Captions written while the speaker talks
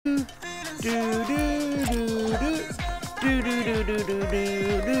Do do do do do do do do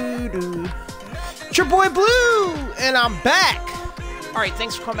do do do. It's your boy Blue, and I'm back. All right,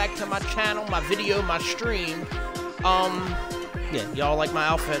 thanks for coming back to my channel, my video, my stream. Yeah, y'all like my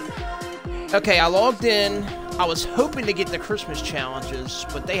outfit. Okay, I logged in. I was hoping to get the Christmas challenges,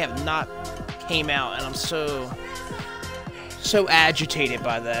 but they have not came out, and I'm so agitated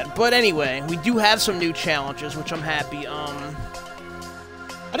by that. But anyway, we do have some new challenges, which I'm happy.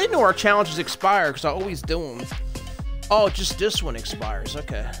 I didn't know our challenges expire because I always do them. Oh, just this one expires.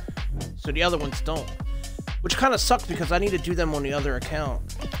 Okay, so the other ones don't, which kind of sucks because I need to do them on the other account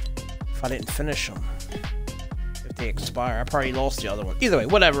if I didn't finish them. If they expire, I probably lost the other one. Either way,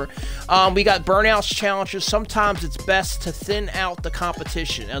 whatever. We got burnouts challenges. Sometimes it's best to thin out the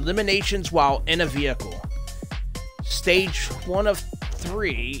competition. Eliminations while in a vehicle. Stage 1 of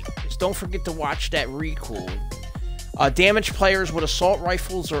 3 is don't forget to watch that recoil. Damage players with assault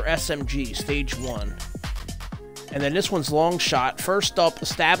rifles or SMG, stage 1. And then this one's long shot. First up,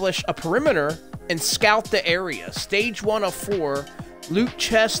 establish a perimeter and scout the area. Stage 1 of 4, loot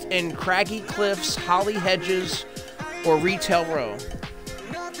chest in craggy cliffs, holly hedges, or retail row.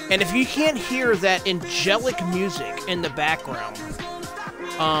 And if you can't hear that angelic music in the background,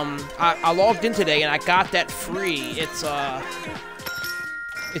 I logged in today and I got that free. It's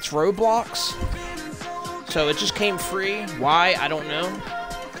Roblox. So it just came free. Why? I don't know.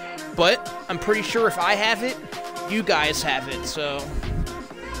 But I'm pretty sure if I have it, you guys have it. So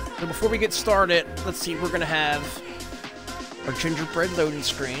before we get started, let's see. We're going to have our gingerbread loading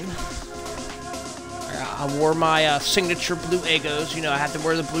screen. I wore my signature blue Egos. You know, I had to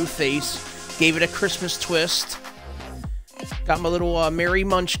wear the blue face. Gave it a Christmas twist. Got my little Merry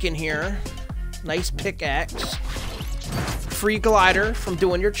Munchkin here. Nice pickaxe. Free glider from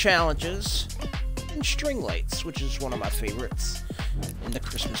doing your challenges. And string lights, which is one of my favorites in the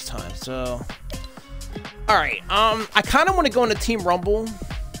Christmas time. So, alright, I kind of want to go into Team Rumble,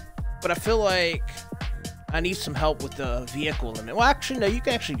 but I feel like I need some help with the vehicle limit. Well, actually, no, you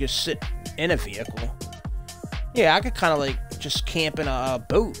can actually just sit in a vehicle. Yeah, I could kind of like just camp in a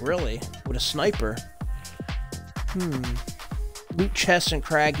boat, really, with a sniper. Loot chests and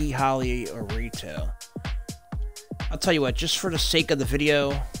craggy, holly, or retail. I'll tell you what, just for the sake of the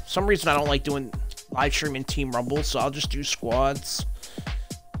video, some reason I don't like doing live streaming Team Rumble, so I'll just do squads.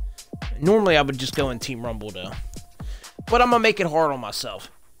 Normally I would just go in Team Rumble though, but I'm gonna make it hard on myself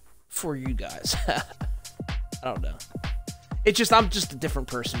for you guys. I don't know. It's just I'm just a different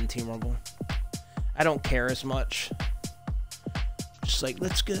person in Team Rumble. I don't care as much. Just like,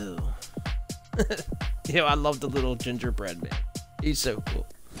 let's go. You know, I love the little gingerbread man. He's so cool.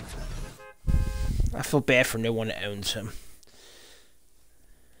 I feel bad for no one that owns him.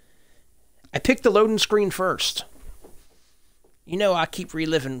 I picked the loading screen first. You know I keep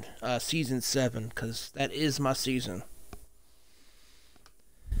reliving Season 7, because that is my season.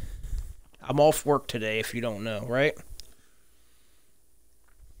 I'm off work today, if you don't know, right?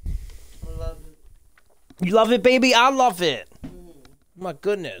 I love it. You love it, baby? I love it. My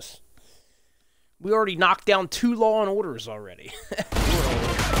goodness. We already knocked down 2 Law and Orders already.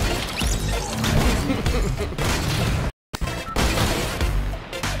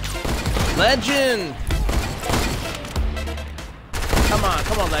 Legend! Come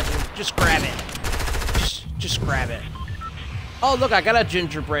on, Legend. Just grab it. Just grab it. Oh, look, I got a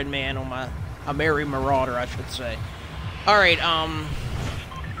gingerbread man on a Merry Marauder, I should say. Alright, I'm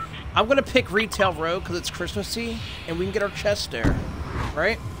gonna pick Retail Row because it's Christmassy, and we can get our chest there.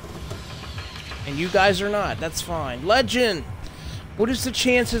 Right? And you guys are not. That's fine. Legend! What is the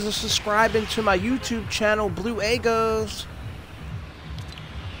chances of subscribing to my YouTube channel, Blue Egos?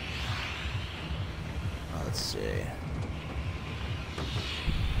 Let's see.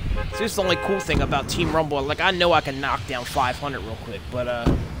 So this is the only cool thing about Team Rumble. Like, I know I can knock down 500 real quick, but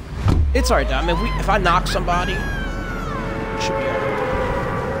it's alright though. I mean, if I knock somebody, it should be alright.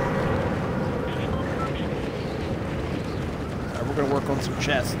 Alright, we're gonna work on some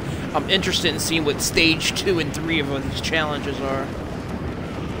chests. I'm interested in seeing what stage 2 and 3 of these challenges are.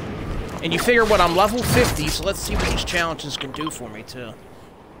 And you figure what, I'm level 50, so let's see what these challenges can do for me too.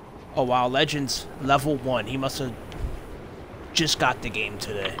 Oh wow, Legend's level 1. He must have just got the game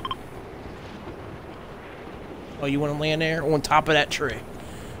today. Oh, you want to land there? On top of that tree.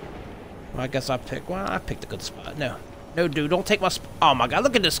 Well, I guess I picked a good spot. No, dude, don't take my spot. Oh my god,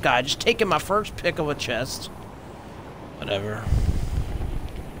 look at this guy. Just taking my first pick of a chest. Whatever.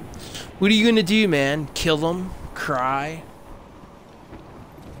 What are you gonna do, man? Kill him? Cry?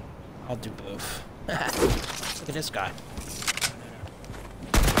 I'll do both. Look at this guy.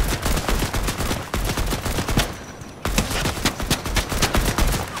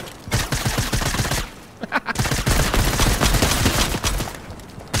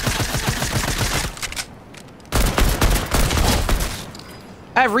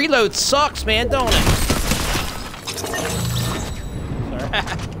 That reload sucks, man, don't it? Sorry.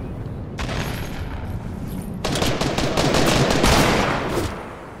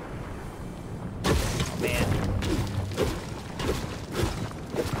 Oh, man.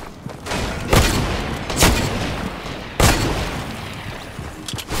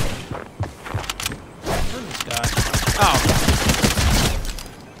 Where's this guy? Oh.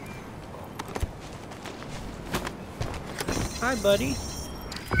 Hi, buddy.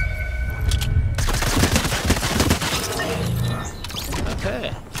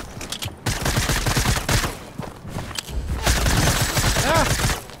 Okay. Ah.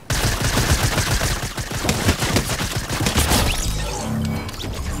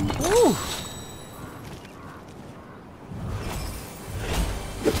 Woo.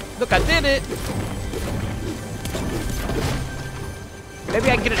 Look, I did it.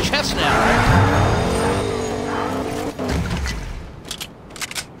 Maybe I can get a chest now, right?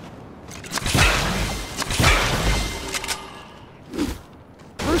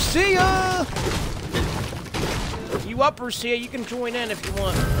 Brucia! You up, Brucia? You can join in if you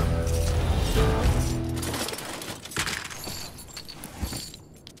want.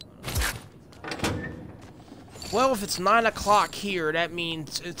 Well, if it's 9 o'clock here, that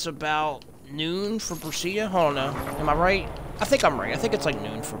means it's about noon for Brucia. Hold on now. Am I right? I think I'm right. I think it's like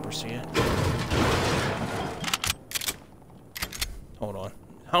noon for Brucia. Hold on.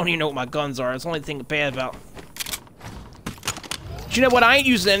 I don't even know what my guns are. It's the only thing bad about... But you know what? I ain't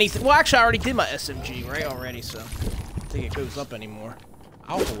using anything. Well, actually, I already did my SMG, right? Already, so I don't think it goes up anymore.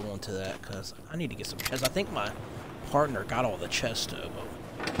 I'll hold on to that, because I need to get some chests. I think my partner got all the chests, though.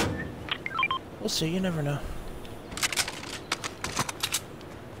 But we'll see. You never know.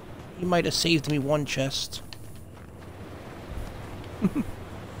 He might have saved me one chest.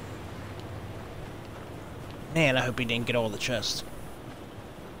 Man, I hope he didn't get all the chests.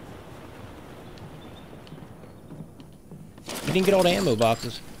 He didn't get all the ammo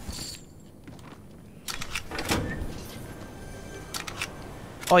boxes.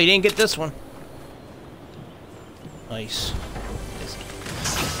 Oh, you didn't get this one. Nice.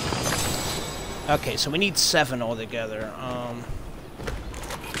 Okay, so we need 7 altogether.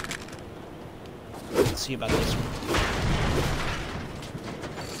 Let's see about this one.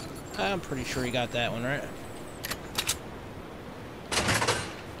 I'm pretty sure he got that one, right?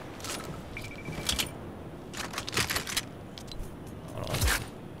 Hold on.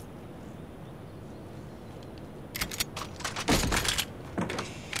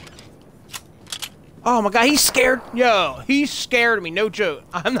 Oh my god, he's scared. Yo, he's scared of me. No joke.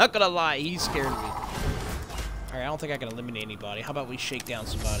 I'm not gonna lie. He's scared of me. Alright, I don't think I can eliminate anybody. How about we shake down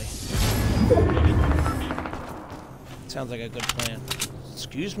somebody? Sounds like a good plan.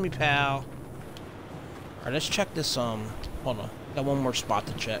 Excuse me, pal. Alright, let's check this, hold on. Got one more spot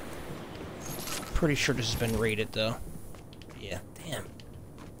to check. Pretty sure this has been raided, though. Yeah, damn.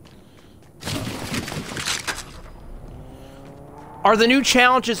 Are the new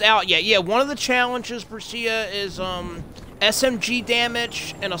challenges out yet? Yeah, one of the challenges, Bercia, is, SMG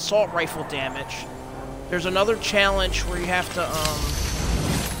damage and assault rifle damage. There's another challenge where you have to,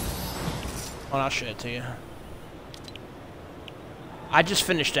 well, I'll show it to you. I just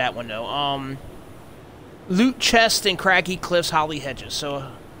finished that one, though. Loot chest in craggy cliffs, holly hedges. So,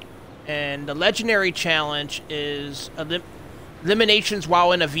 and the legendary challenge is eliminations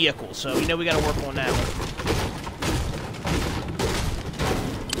while in a vehicle. So, you know we gotta work on that one.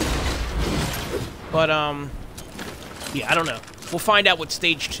 But, yeah, I don't know. We'll find out what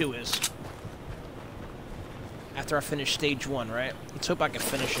stage 2 is. After I finish stage 1, right? Let's hope I can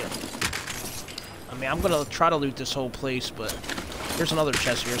finish it. I mean, I'm gonna try to loot this whole place, but there's another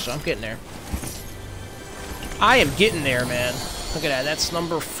chest here, so I'm getting there. I am getting there, man. Look at that. That's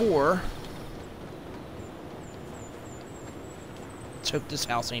number 4. Let's hope this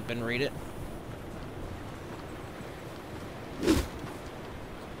house ain't been raided.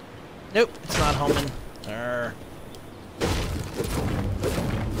 Nope, it's not humming. Arr.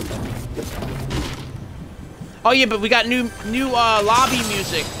 Oh yeah, but we got new lobby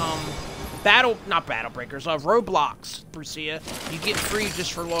music. Not battle breakers. Roblox, Brucia. You get free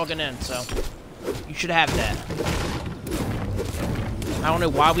just for logging in, so you should have that. I don't know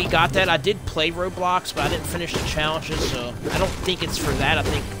why we got that. I did play Roblox, but I didn't finish the challenges, so I don't think it's for that.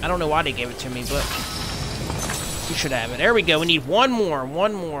 I don't know why they gave it to me, but you should have it. There we go. We need one more.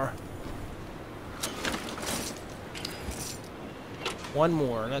 One more. One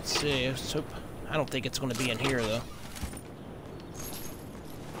more. Let's see. Let's hope. I don't think it's going to be in here, though.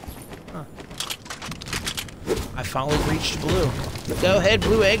 Huh. I finally reached blue. Go ahead,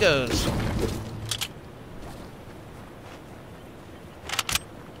 blue Egos.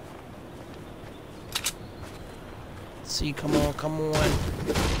 see. Come on, come on.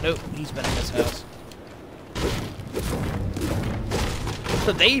 Nope, he's been in this house.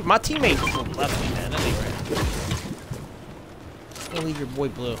 So my teammates left me, man. Anyway, don't leave your boy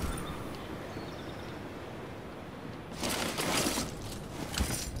blue.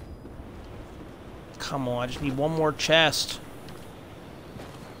 Come on, I just need one more chest.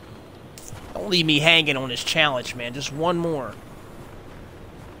 Don't leave me hanging on this challenge, man. Just one more.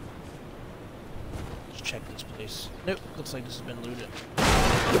 Let's check this place. Nope, looks like this has been looted.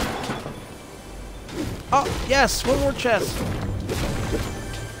 Oh, yes, one more chest.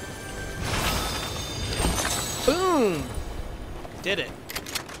 Boom! Did it.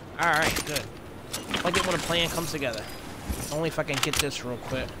 Alright, good. I like it when a plan comes together. Only if I can get this real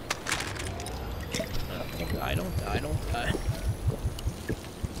quick. Don't die, don't die, don't die.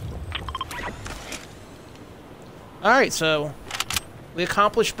 Alright, so we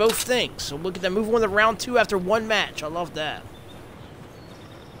accomplished both things. So look at that, move on to round 2 after 1 match. I love that.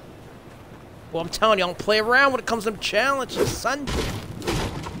 Well, I'm telling you, I don't play around when it comes to challenges, son.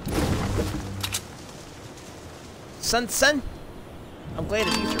 Son. I'm glad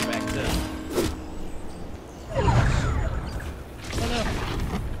the these are back too. Oh no.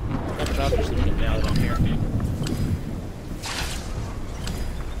 I'll just leave it now that I'm here.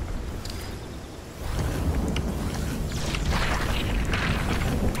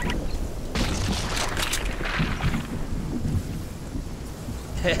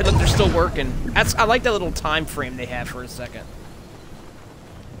 Look, they're still working. I like that little time frame they have for a second.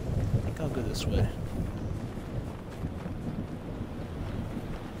 I think I'll go this way.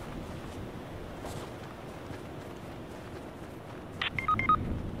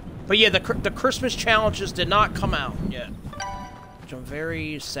 But yeah, the Christmas challenges did not come out yet, which I'm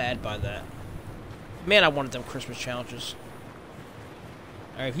very sad by that. Man, I wanted them Christmas challenges.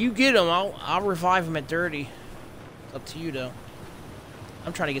 All right, if you get them, I'll revive them at dirty. It's up to you though.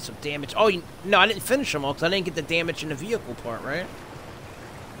 I'm trying to get some damage. Oh, no, I didn't finish them all because I didn't get the damage in the vehicle part, right?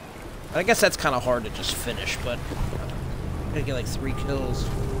 I guess that's kind of hard to just finish, but I gotta get like 3 kills.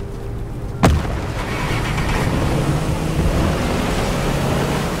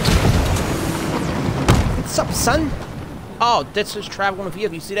 What's up, son? Oh, this is travel in a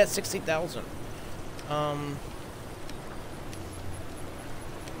vehicle. You see that? 60,000. Yeah,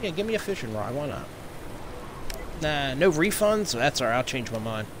 give me a fishing rod. Why not? Nah, no refunds? That's alright, I'll change my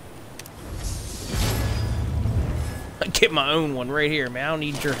mind. I get my own one right here, man. I don't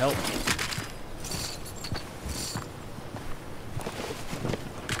need your help.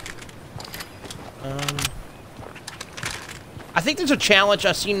 I think there's a challenge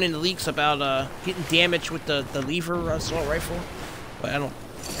I've seen in the leaks about getting damage with the lever assault rifle. But I don't...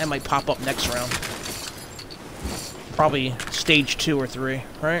 That might pop up next round. Probably stage 2 or 3,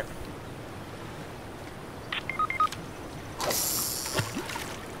 right?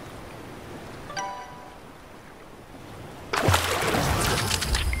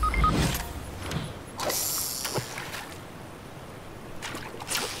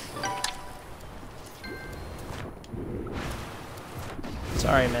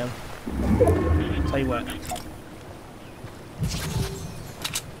 Sorry, man. Tell you what.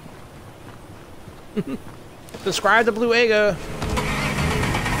 Subscribe to Blue Ego.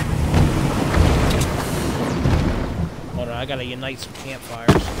 Hold on, I gotta unite some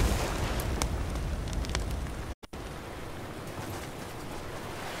campfires.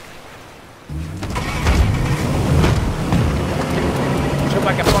 Let's hope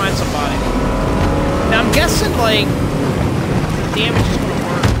I can find somebody. Now I'm guessing like the damage is gonna work.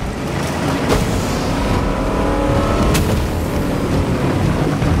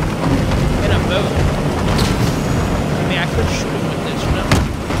 In a boat. I mean, I could shoot him with this, you know?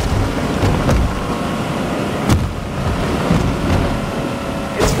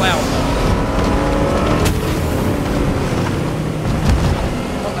 It's loud, though.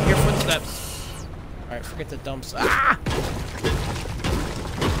 Oh, I hear footsteps. Alright, forget the dumps. Ah!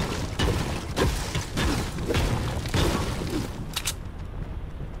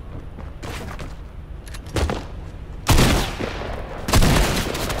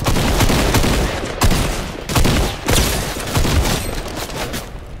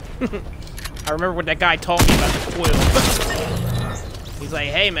 I remember what that guy told me about the coil. He's like,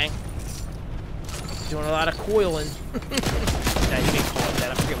 hey, man. Doing a lot of coiling. Nah, he didn't call it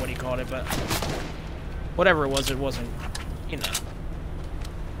that. I forget what he called it, but... Whatever it wasn't, you know.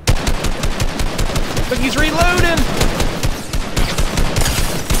 Look, he's reloading!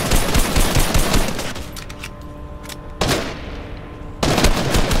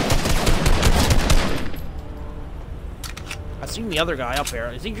 I seen the other guy up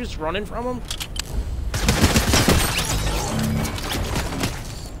there. Is he just running from him?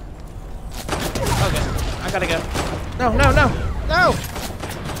 I gotta go. No, no, no, no!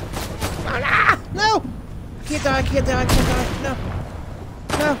 Ah, no! I can't die, I can't die, I can't die. No.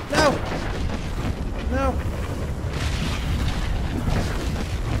 No, no. No.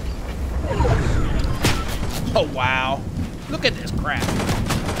 Oh, wow. Look at this crap.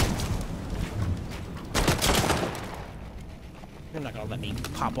 You're not gonna let me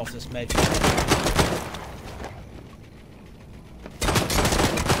pop off this med.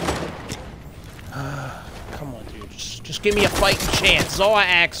 Come on, dude. Just give me a fighting chance. That's all I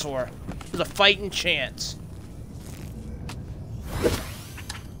asked for. It was a fighting chance.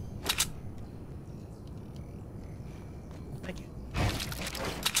 Thank you.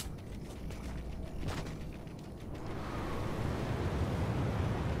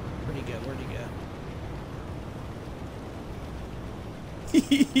 Where'd he go? Where'd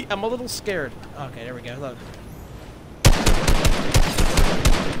he go? I'm a little scared. Okay, there we go. Look.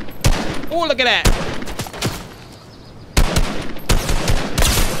 Oh, look at that!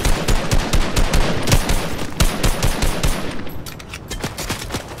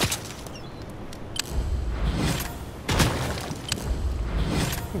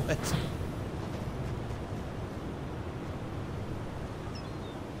 What?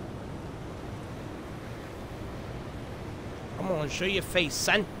 Come on, show your face,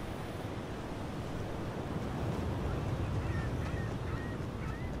 son.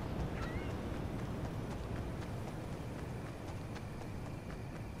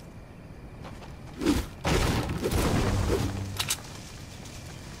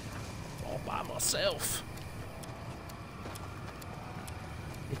 Myself.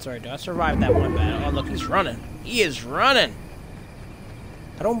 It's alright, I survived that one battle. Oh, look, he's running. He is running.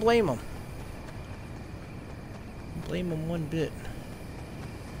 I don't blame him. I don't blame him one bit.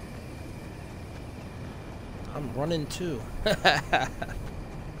 I'm running too.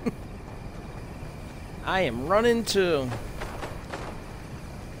 I am running too.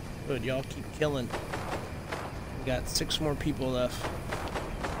 Good, y'all keep killing. We got 6 more people left.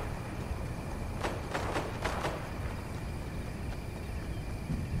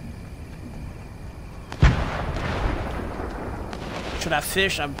 Should I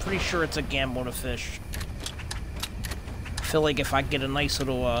fish? I'm pretty sure it's a gamble to fish. I feel like if I get a nice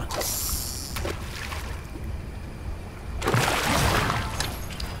little,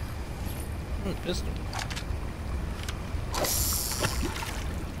 pistol.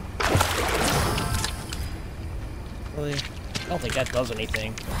 Really? I don't think that does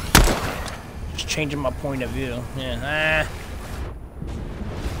anything. Just changing my point of view. Yeah,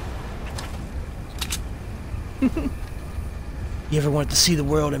 You ever wanted to see the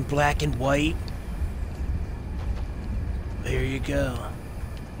world in black and white? There you go.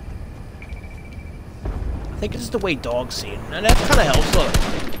 I think it's the way dogs see it, and that kind of helps. Look.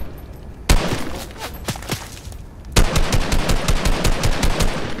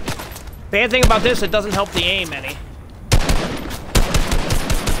 Bad thing about this, it doesn't help the aim any.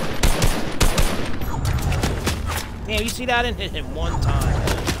 Damn, you see that? I didn't hit him one time.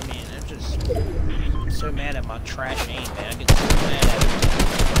 I mean, it's just... I'm so mad at my trash aim, man. I get so mad at it.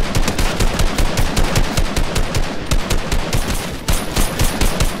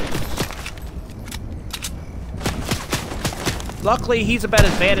 Luckily, he's about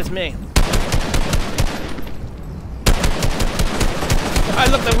as bad as me. I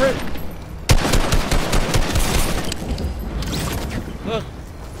look the root. Look.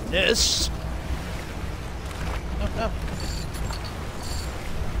 This. Oh, no.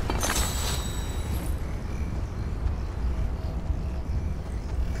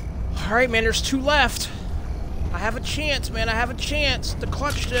 Alright, man, there's 2 left. I have a chance, man. I have a chance to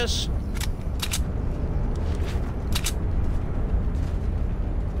clutch this.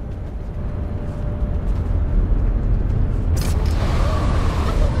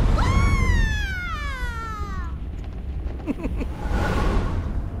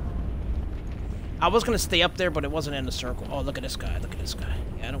 I was gonna stay up there, but it wasn't in the circle. Oh, look at this guy. Look at this guy.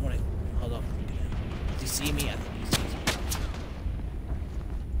 Yeah, I don't want to... Hold up. Does he see me? I think he sees me.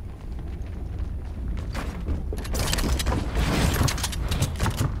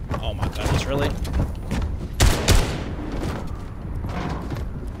 Oh my goodness, really?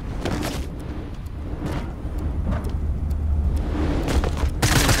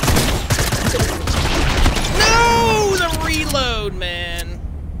 No! The reload, man!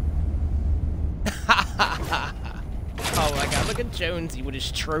 Oh my god, look at Jonesy with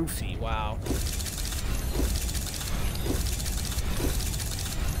his trophy, wow.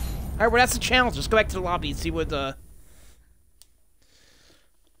 Alright, well that's the challenge. Let's go back to the lobby and see what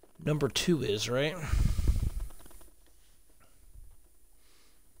number 2 is, right?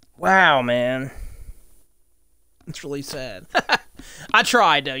 Wow, man. It's really sad. I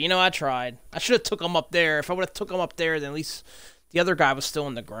tried, though. You know, I tried. I should have took him up there. If I would have took him up there, then at least the other guy was still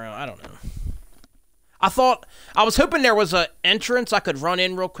on the ground. I don't know. I was hoping there was an entrance I could run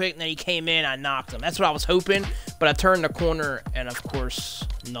in real quick, and then he came in, I knocked him. That's what I was hoping, but I turned the corner, and of course,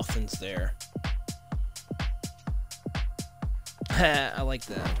 nothing's there. I like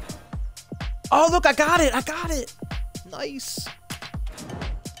that. Oh, look, I got it! I got it! Nice.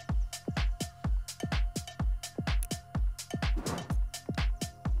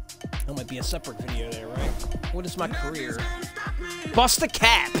 That might be a separate video there, right? What is my career? Bust a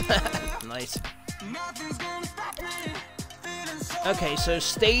cap! Nice. Okay, so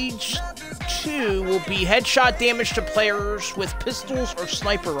stage 2 will be headshot damage to players with pistols or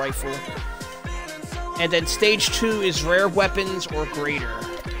sniper rifle. And then stage 2 is rare weapons or greater.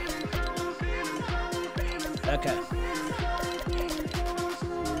 Okay.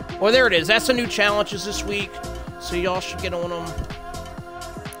 Well, there it is. That's the new challenges this week. So y'all should get on them.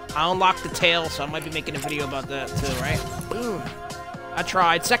 I unlocked the tail, so I might be making a video about that too, right? Boom. I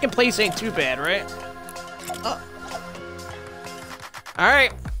tried. Second place ain't too bad, right?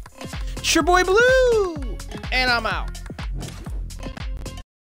 Alright. It's your boy Blue! And I'm out.